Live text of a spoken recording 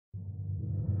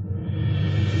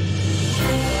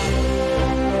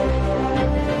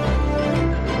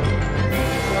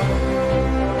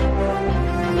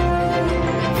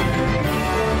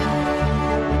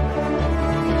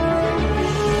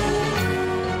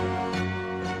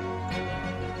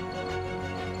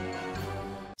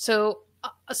So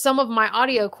some of my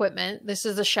audio equipment, this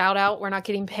is a shout out. We're not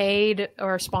getting paid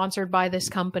or sponsored by this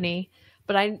company,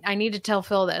 but I need to tell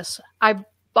Phil this. I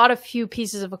bought a few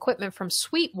pieces of equipment from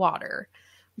Sweetwater,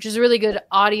 which is a really good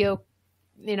audio,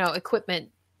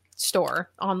 equipment store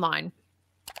online.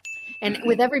 And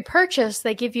with every purchase,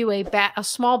 they give you a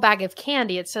small bag of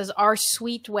candy. It says our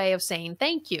sweet way of saying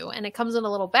thank you. And it comes in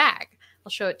a little bag.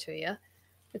 I'll show it to you.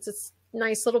 It's a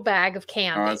nice little bag of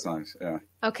candy. Oh, that's nice. Yeah.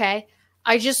 Okay.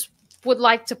 I just would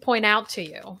like to point out to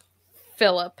you,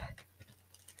 Philip,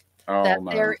 that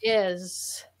there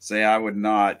is. See, I would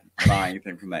not buy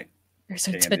anything from that There's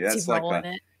a candy. Tootsie Roll in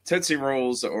it. Tootsie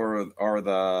Rolls are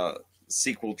the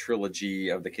sequel trilogy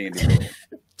of the candy roll.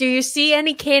 Do you see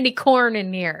any candy corn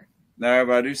in here? No,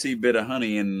 but I do see a bit of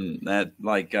honey, and that,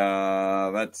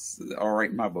 that's all right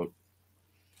in my book.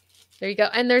 There you go.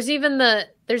 And there's even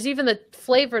the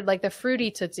flavored, like the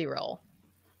fruity Tootsie Roll.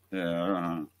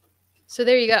 Yeah. So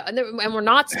there you go. And we're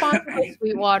not sponsored by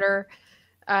Sweetwater.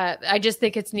 I just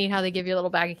think it's neat how they give you a little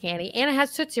bag of candy, and it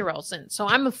has Tootsie Rolls in. So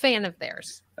I'm a fan of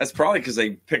theirs. That's probably because they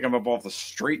pick them up off the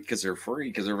street because they're free,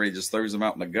 because everybody just throws them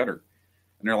out in the gutter,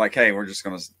 and they're like, "Hey, we're just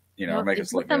gonna." Make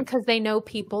us look them good. Because they know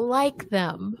people like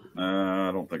them.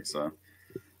 I don't think so.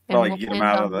 Probably get them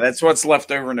out of that's what's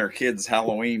left over in their kids'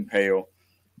 Halloween pail,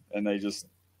 and they're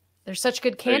such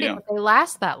good candy, but they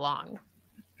last that long.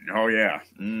 Oh yeah,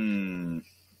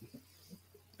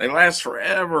 they last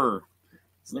forever.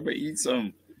 So nobody eats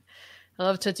them. I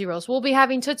love Tootsie Rolls. We'll be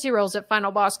having Tootsie Rolls at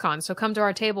Final Boss Con, so come to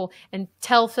our table and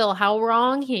tell Phil how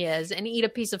wrong he is, and eat a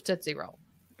piece of Tootsie Roll.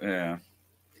 Yeah.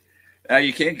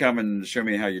 You can't come and show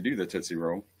me how you do the Tootsie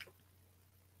Roll.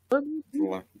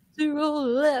 Tootsie Roll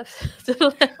left to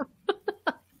left.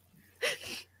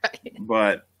 Right.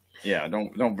 But yeah,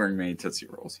 don't bring me Tootsie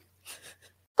Rolls.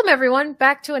 Welcome everyone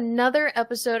back to another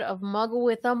episode of Muggle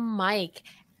with a Mic.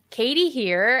 Katie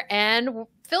here, and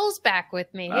Phil's back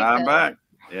with me. Hey, I'm Phil. back.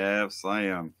 Yes, I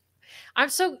am.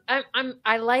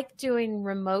 I like doing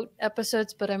remote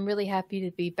episodes, but I'm really happy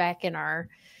to be back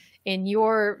in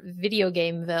your video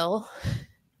gameville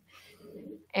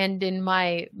and in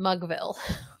my Mugville.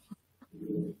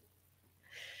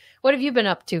 What have you been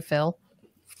up to, Phil?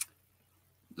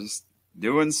 Just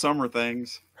doing summer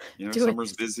things.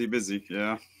 Summer's busy.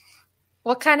 Yeah.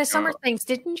 What kind of summer things?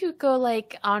 Didn't you go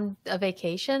on a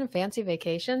vacation, fancy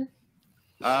vacation?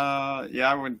 Yeah,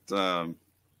 I went on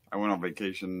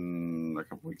vacation a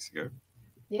couple weeks ago.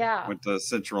 Yeah. Went to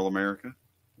Central America.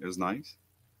 It was nice.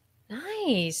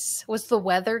 Nice. Was the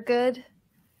weather good?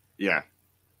 Yeah.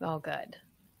 Oh, good.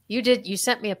 You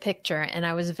sent me a picture, and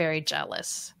I was very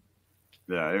jealous.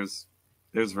 Yeah, it was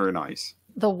very nice.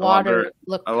 The water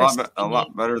looked a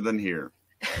lot better than here.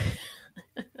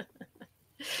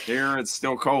 Here it's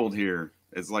still cold here.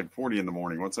 It's like 40 in the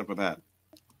morning. What's up with that?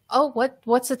 Oh,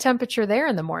 what's the temperature there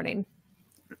in the morning?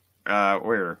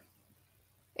 Where?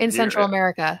 In here, Central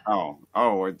America.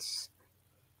 Oh, it's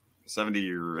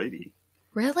 70 or 80.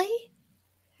 Really?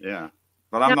 Yeah.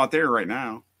 But I'm not there right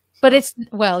now. So. But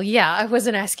I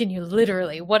wasn't asking you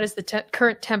literally. What is the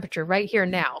current temperature right here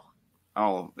now?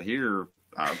 Oh, here,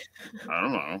 I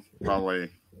don't know.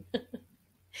 Probably.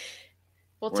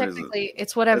 Well, technically,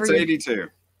 it's whatever. It's 82.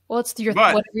 Well, it's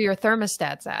whatever your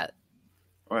thermostat's at.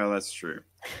 Well, that's true.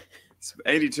 It's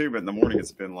 82, but in the morning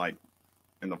it's been like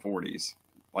in the 40s,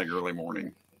 like early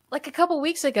morning. Like a couple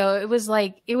weeks ago, it was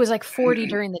like 40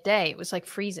 during the day. It was like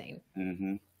freezing.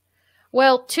 Mm-hmm.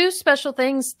 Well, two special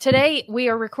things. Today, we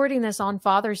are recording this on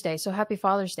Father's Day, so happy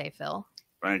Father's Day, Phil.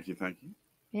 Thank you.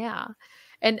 Yeah.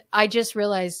 And I just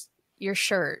realized your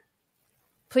shirt.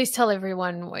 Please tell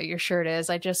everyone what your shirt is.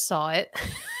 I just saw it.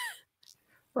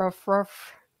 Ruff,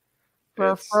 ruff.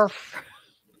 Ruff, ruff.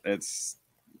 It's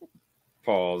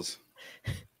Paws.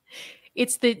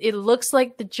 It looks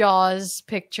like the Jaws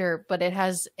picture, but it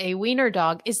has a wiener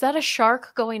dog. Is that a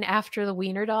shark going after the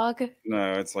wiener dog?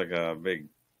 No, it's like a big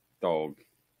dog.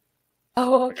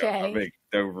 Oh, okay. Like a big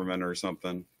Doberman or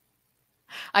something.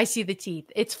 I see the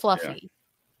teeth. It's fluffy.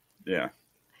 Yeah.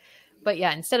 But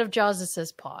yeah, instead of Jaws, it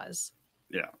says Paws.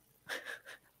 Yeah.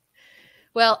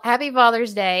 Well, happy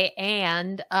Father's Day.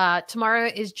 And tomorrow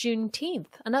is Juneteenth,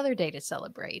 another day to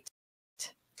celebrate.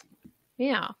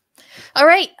 Yeah. All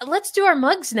right. Let's do our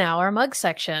mugs now, our mug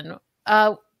section.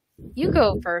 You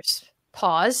go first.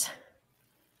 Pause.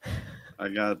 I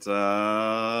got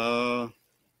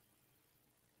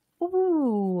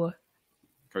Ooh.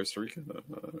 Costa Rica.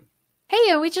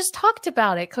 Hey, we just talked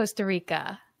about it, Costa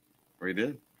Rica. We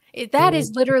did. That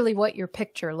is literally what your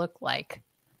picture looked like.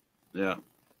 Yeah.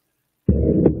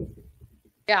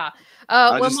 Yeah.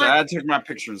 I took my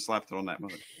picture and slapped it on that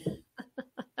mug.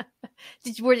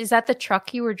 Is that the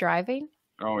truck you were driving?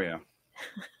 Oh yeah.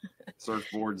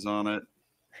 Surfboards on it.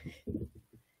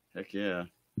 Heck yeah.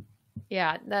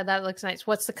 Yeah, that looks nice.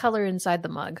 What's the color inside the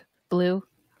mug? Blue.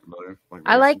 Blue, like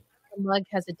I like the mug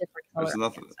has a different color.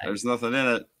 There's nothing in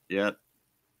it yet.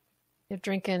 You're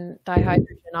drinking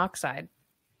dihydrogen oxide.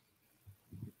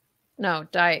 No,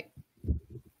 dihydrogen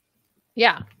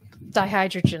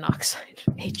oxide,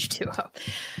 H2O.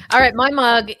 All right, my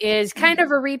mug is kind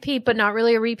of a repeat, but not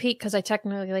really a repeat because I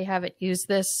technically haven't used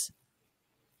this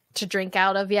to drink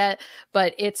out of yet,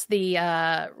 but it's the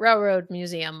Railroad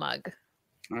Museum mug.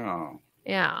 Oh.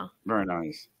 Yeah. Very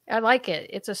nice. I like it.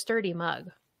 It's a sturdy mug.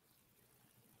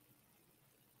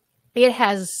 It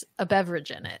has a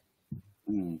beverage in it.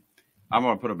 I'm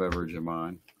going to put a beverage in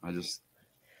mine. I just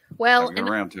haven't get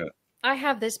around to it. I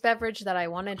have this beverage that I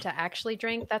wanted to actually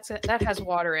drink. That has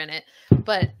water in it,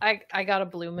 but I got a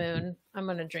Blue Moon. I'm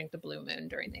going to drink the Blue Moon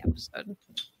during the episode.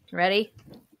 Ready?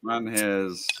 Mine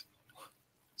has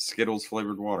Skittles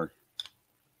flavored water.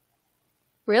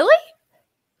 Really?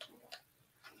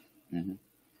 Mm-hmm.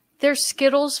 There's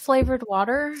Skittles flavored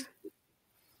water?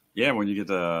 Yeah, when you get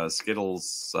the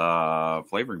Skittles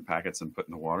flavoring packets and put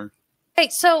in the water. Hey,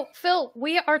 so Phil,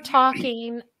 we are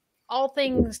talking all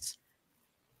things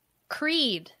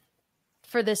Creed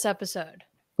for this episode.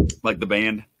 Like the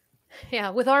band? Yeah,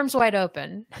 with arms wide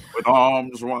open. With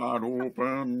arms wide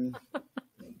open.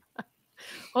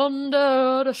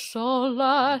 Under the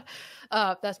sunlight.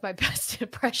 That's my best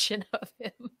impression of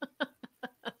him.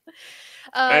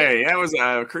 Hey, that was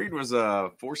Creed was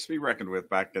a force to be reckoned with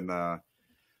back in the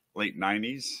late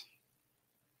 90s.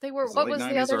 They were. What was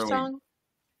the other song?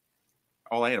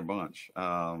 Oh, they had a bunch.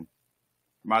 My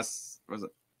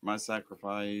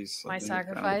Sacrifice. My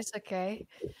Sacrifice. Okay.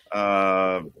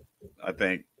 I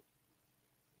think.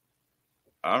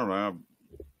 I don't know.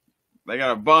 They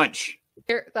got a bunch.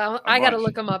 Here, I got to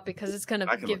look them up because it's going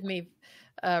to give me.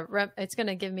 It's going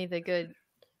to give me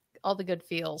all the good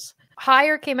feels.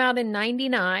 Higher came out in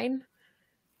 99.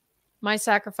 My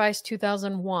Sacrifice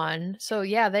 2001. So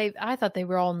yeah, I thought they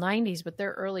were all 90s, but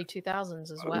they're early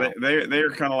 2000s as well. They're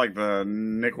kind of like the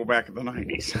Nickelback of the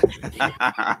 90s.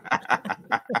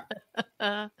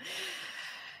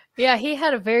 Yeah, he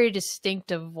had a very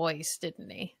distinctive voice, didn't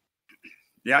he?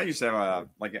 Yeah, I used to have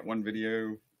like at one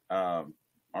video,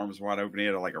 arms wide open. He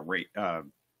had a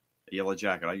yellow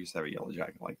jacket. I used to have a yellow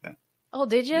jacket like that. Oh,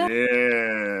 did you?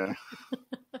 Yeah.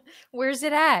 Where's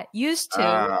it at? Used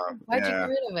to. Why'd you get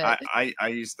rid of it? I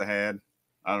used to have.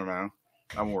 I don't know.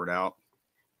 I wore it out.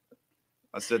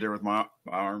 I stood there with my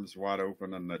arms wide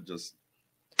open, and that just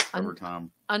over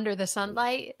time. Under the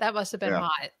sunlight? That must have been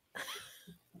hot.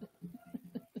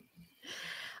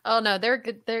 Oh no, they're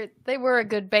good. They were a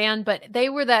good band, but they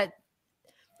were that.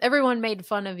 Everyone made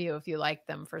fun of you if you liked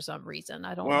them for some reason.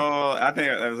 I don't know. Well, I think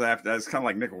that's kind of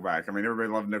like Nickelback. I mean, everybody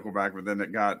loved Nickelback, but then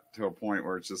it got to a point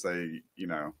where it's just I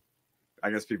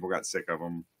guess people got sick of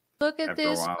them. Look at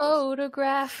this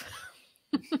photograph.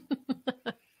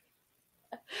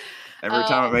 Every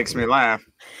time it makes me laugh.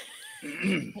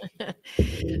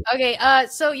 Okay,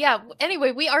 so yeah,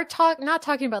 anyway, we are not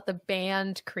talking about the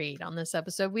band Creed on this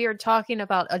episode. We are talking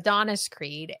about Adonis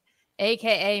Creed,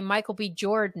 aka Michael B.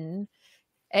 Jordan,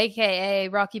 aka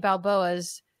Rocky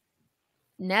Balboa's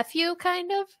nephew,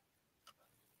 kind of.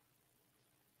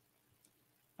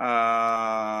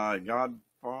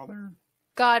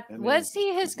 Godfather. Was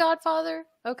he his godfather?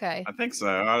 Okay, I think so.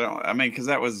 I mean, because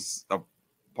that was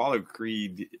Apollo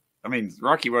Creed. I mean,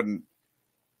 Rocky wasn't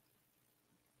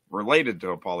related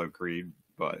to Apollo Creed,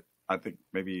 but I think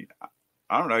maybe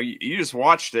I don't know. You just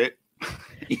watched it.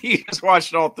 You just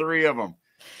watched all three of them.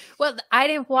 Well, I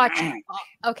didn't watch.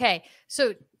 Okay,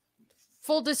 so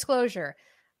full disclosure,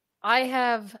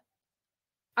 I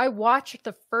watched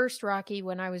the first Rocky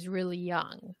when I was really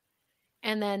young,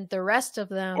 and then the rest of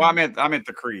them. Well, I meant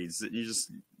the Creeds. You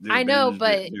just. I know,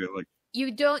 but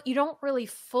you don't really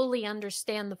fully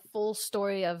understand the full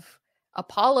story of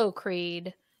Apollo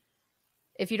Creed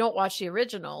if you don't watch the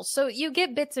original. So you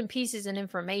get bits and pieces and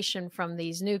information from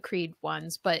these new Creed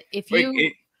ones, but if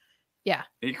you. Yeah.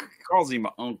 He calls him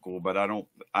uncle, but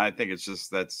I think it's just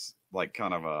that's like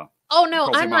kind of a. Oh, no,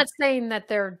 I'm not saying that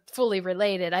they're fully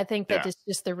related. I think that it's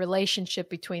just the relationship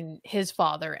between his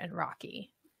father and Rocky.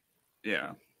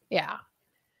 Yeah. Yeah.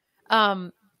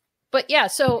 But yeah,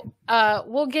 so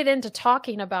we'll get into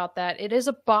talking about that. It is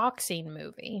a boxing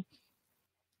movie.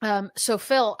 So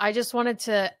Phil, I just wanted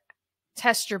to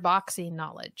test your boxing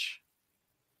knowledge.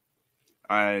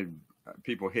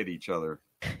 People hit each other.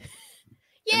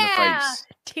 Yeah. In the face.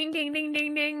 Ding, ding, ding,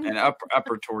 ding, ding. And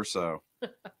upper torso.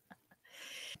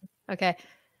 Okay.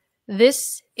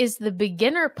 This is the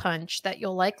beginner punch that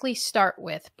you'll likely start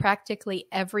with practically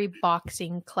every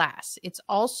boxing class. It's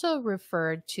also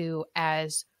referred to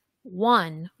as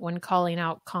one when calling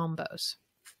out combos.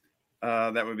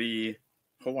 That would be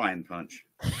Hawaiian punch.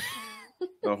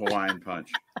 The Hawaiian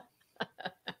punch.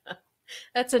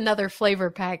 That's another flavor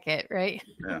packet, right?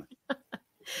 Yeah.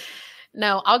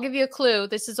 No, I'll give you a clue.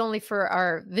 This is only for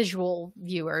our visual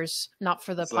viewers, not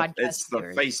for the podcast. It's the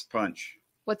viewers. face punch.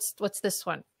 What's this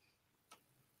one?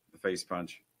 The face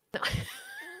punch. No.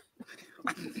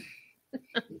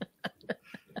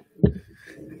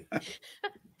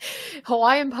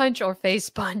 Hawaiian punch or face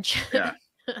punch. Yeah.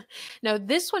 No,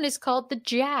 this one is called the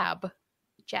jab.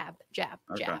 Jab, jab,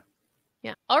 Okay. jab.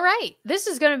 Yeah. All right. This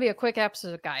is going to be a quick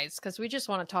episode, guys, because we just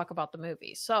want to talk about the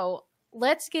movie. So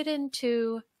let's get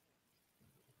into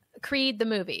Creed, the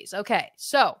movies. Okay.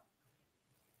 So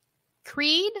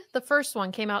Creed, the first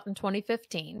one, came out in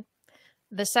 2015.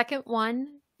 The second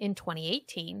one in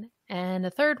 2018. And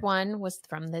the third one was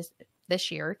from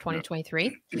this year,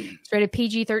 2023. It's rated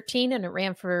PG-13, and it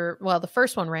ran for, well, the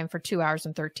first one ran for 2 hours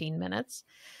and 13 minutes.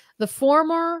 The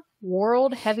former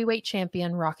world heavyweight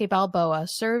champion Rocky Balboa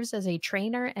serves as a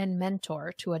trainer and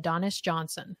mentor to Adonis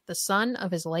Johnson, the son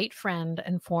of his late friend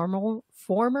and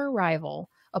former rival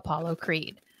Apollo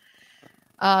Creed.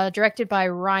 Directed by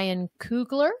Ryan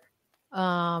Coogler,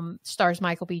 stars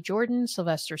Michael B. Jordan,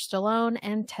 Sylvester Stallone,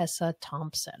 and Tessa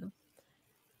Thompson.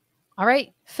 All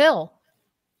right, Phil,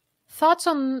 thoughts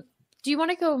on, do you want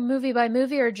to go movie by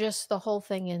movie or just the whole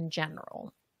thing in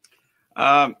general?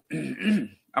 I'm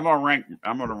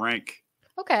gonna rank.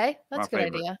 Okay, that's a good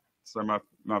favorite. idea. So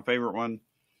my favorite one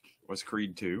was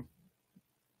Creed 2.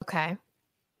 Okay.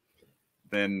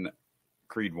 Then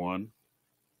Creed 1.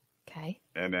 Okay.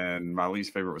 And then my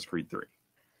least favorite was Creed 3.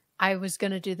 I was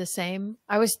going to do the same.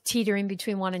 I was teetering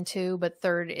between 1 and 2, but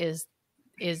third is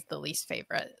the least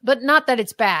favorite. But not that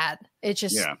it's bad. It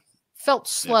just felt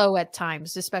slow at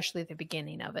times, especially at the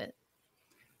beginning of it.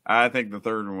 I think the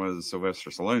third one was Sylvester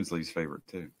Stallone's least favorite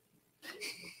too.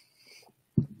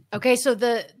 Okay, so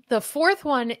the fourth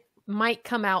one might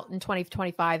come out in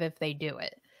 2025 if they do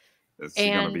it. It's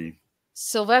going to be.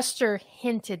 Sylvester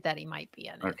hinted that he might be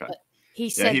in it. Okay. But he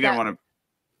said he didn't want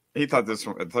to. He thought the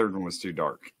third one was too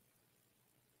dark.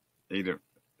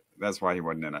 That's why he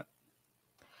wasn't in it.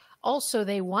 Also,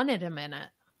 they wanted him in it.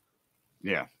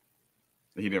 Yeah.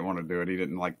 He didn't want to do it. He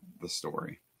didn't like the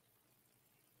story.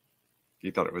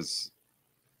 He thought it was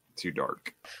too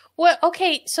dark. Well,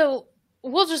 okay, so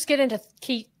we'll just get into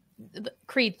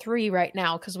Creed 3 right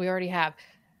now because we already have.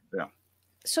 Yeah.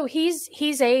 So he's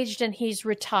aged and he's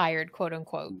retired, quote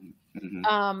unquote.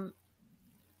 Mm-hmm.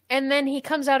 And then he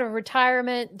comes out of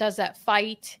retirement, does that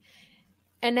fight,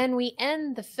 and then we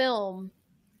end the film.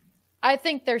 I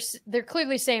think they're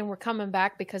clearly saying we're coming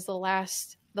back because the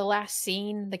last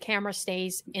scene, the camera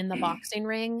stays in the boxing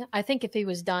ring. I think if he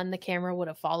was done, the camera would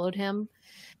have followed him,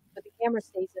 but the camera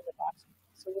stays in the boxing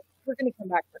ring. So we're going to come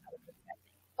back for another movie, I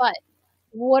think. But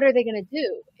what are they going to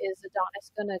do? Is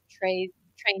Adonis going to train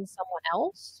someone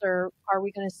else, or are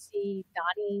we going to see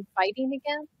Donnie fighting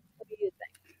again? What do you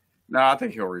think? No, I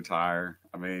think he'll retire.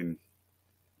 I mean,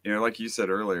 like you said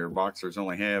earlier, boxers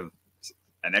only have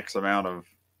an X amount of.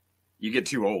 You get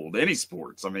too old. Any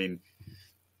sports. I mean,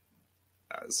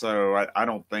 so I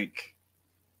don't think.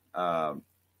 I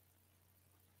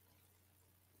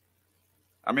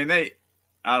mean,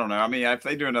 I don't know. I mean, if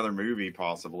they do another movie,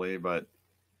 possibly, but.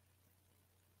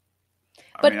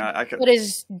 I could. But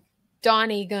is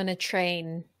Donnie going to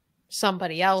train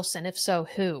somebody else? And if so,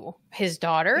 who? His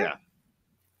daughter? Yeah.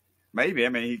 Maybe. I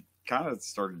mean, he kind of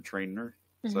started training her.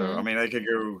 Mm-hmm. So, I mean, they could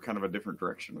go kind of a different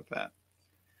direction with that.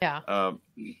 Yeah.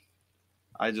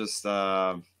 I just,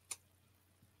 I'm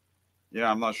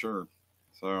not sure.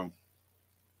 So.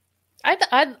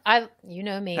 I you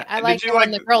know me. I like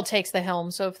when the girl takes the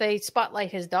helm. So if they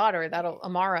spotlight his daughter,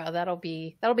 Amara, that'll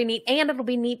be neat. And it'll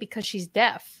be neat because she's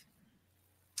deaf.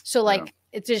 So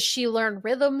does she learn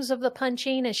rhythms of the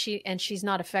punching and she's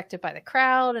not affected by the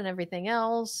crowd and everything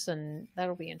else, and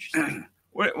that'll be interesting.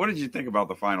 What did you think about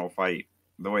the final fight?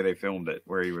 The way they filmed it,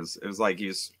 where it was like he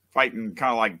was fighting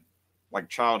kind of like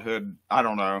childhood. I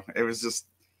don't know. It was just,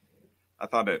 I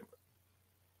thought it.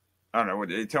 I don't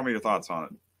know. Tell me your thoughts on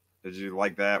it. Did you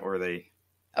like that? Or they?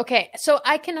 Okay, so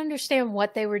I can understand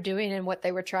what they were doing and what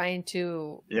they were trying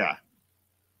to. Yeah.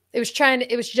 It was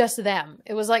just them.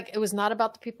 It was not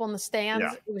about the people in the stands.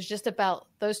 Yeah. It was just about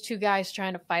those two guys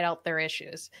trying to fight out their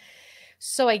issues.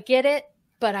 So I get it,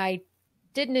 but I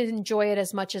didn't enjoy it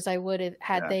as much as I would have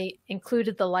had they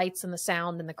included the lights and the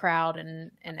sound and the crowd and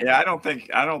everything. Yeah, I don't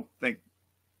think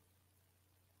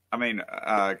I mean,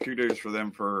 kudos for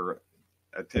them for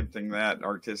attempting that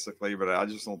artistically, but I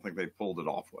just don't think they pulled it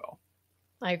off well.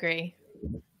 I agree.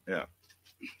 Yeah.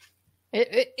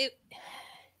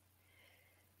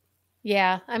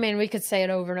 Yeah, I mean, we could say it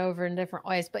over and over in different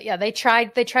ways, but yeah, they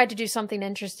tried to do something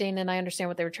interesting, and I understand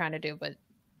what they were trying to do, but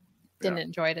didn't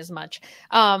enjoy it as much.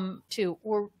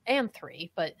 2 and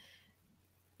 3, but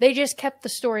they just kept the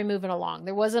story moving along.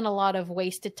 There wasn't a lot of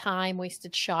wasted time,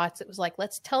 wasted shots. It was like,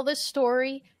 let's tell this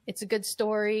story. It's a good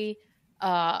story.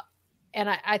 And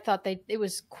I thought it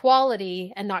was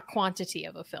quality and not quantity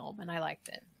of a film, and I liked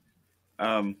it.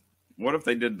 What if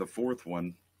they did the 4th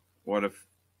one? What if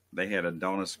they had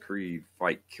Adonis Creed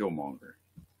fight Killmonger?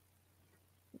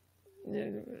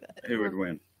 Who would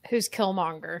win? Who's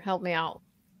Killmonger? Help me out.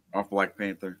 Off Black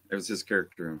Panther. It was his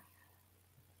character.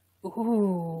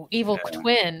 Ooh, evil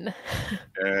twin.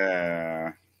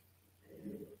 Yeah.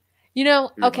 You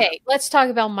know, okay, let's talk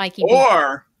about Mikey.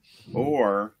 Or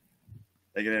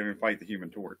they could have him fight the Human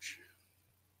Torch.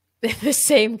 The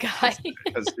same guy.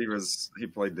 Because he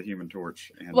played the Human Torch.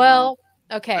 And,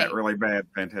 okay. That really bad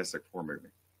Fantastic Four movie.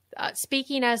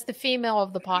 Speaking as the female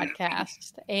of the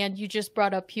podcast, and you just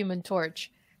brought up Human Torch.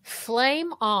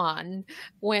 Flame on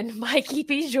when Mikey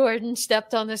B. Jordan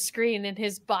stepped on the screen in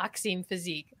his boxing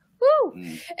physique. Woo!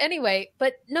 Anyway,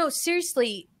 but no,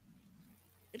 seriously,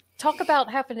 talk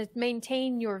about having to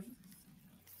maintain your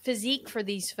physique for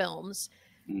these films.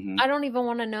 I don't even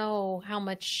want to know how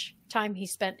much time he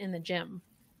spent in the gym.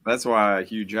 That's why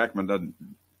Hugh Jackman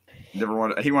he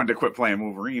wanted to quit playing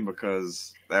Wolverine,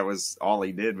 because that was all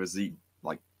he did was eat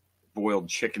like boiled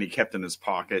chicken he kept in his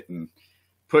pocket and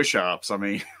push-ups. I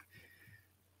mean,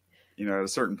 you know, at a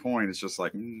certain point, it's just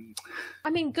like. I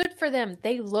mean, good for them.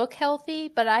 They look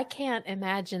healthy, but I can't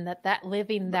imagine that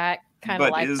living that kind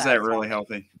of lifestyle. But is that really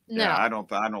healthy? No, yeah, I don't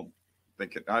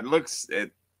think it. It looks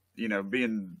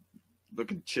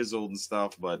looking chiseled and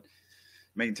stuff, but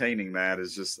maintaining that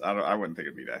is just. I wouldn't think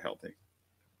it'd be that healthy.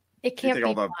 It can't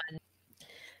be fun.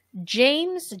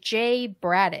 James J.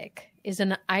 Braddock is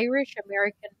an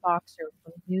Irish-American boxer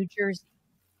from New Jersey,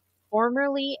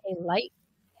 formerly a light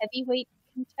heavyweight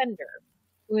contender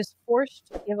who was forced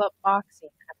to give up boxing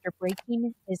after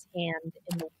breaking his hand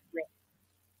in the ring.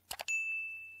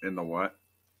 In the what?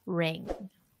 Ring.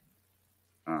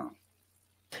 Oh.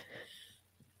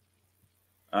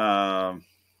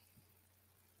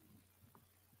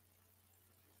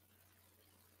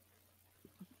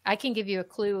 I can give you a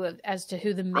clue as to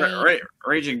who the main...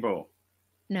 Raging Bull.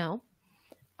 No.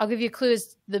 I'll give you a clue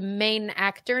as the main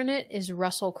actor in it is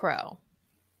Russell Crowe.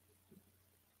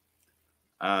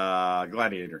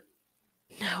 Gladiator.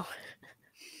 No.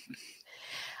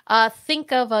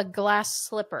 Think of a glass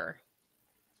slipper.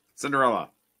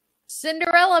 Cinderella.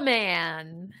 Cinderella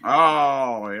Man.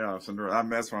 Oh, yeah, Cinderella.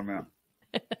 That's what I meant.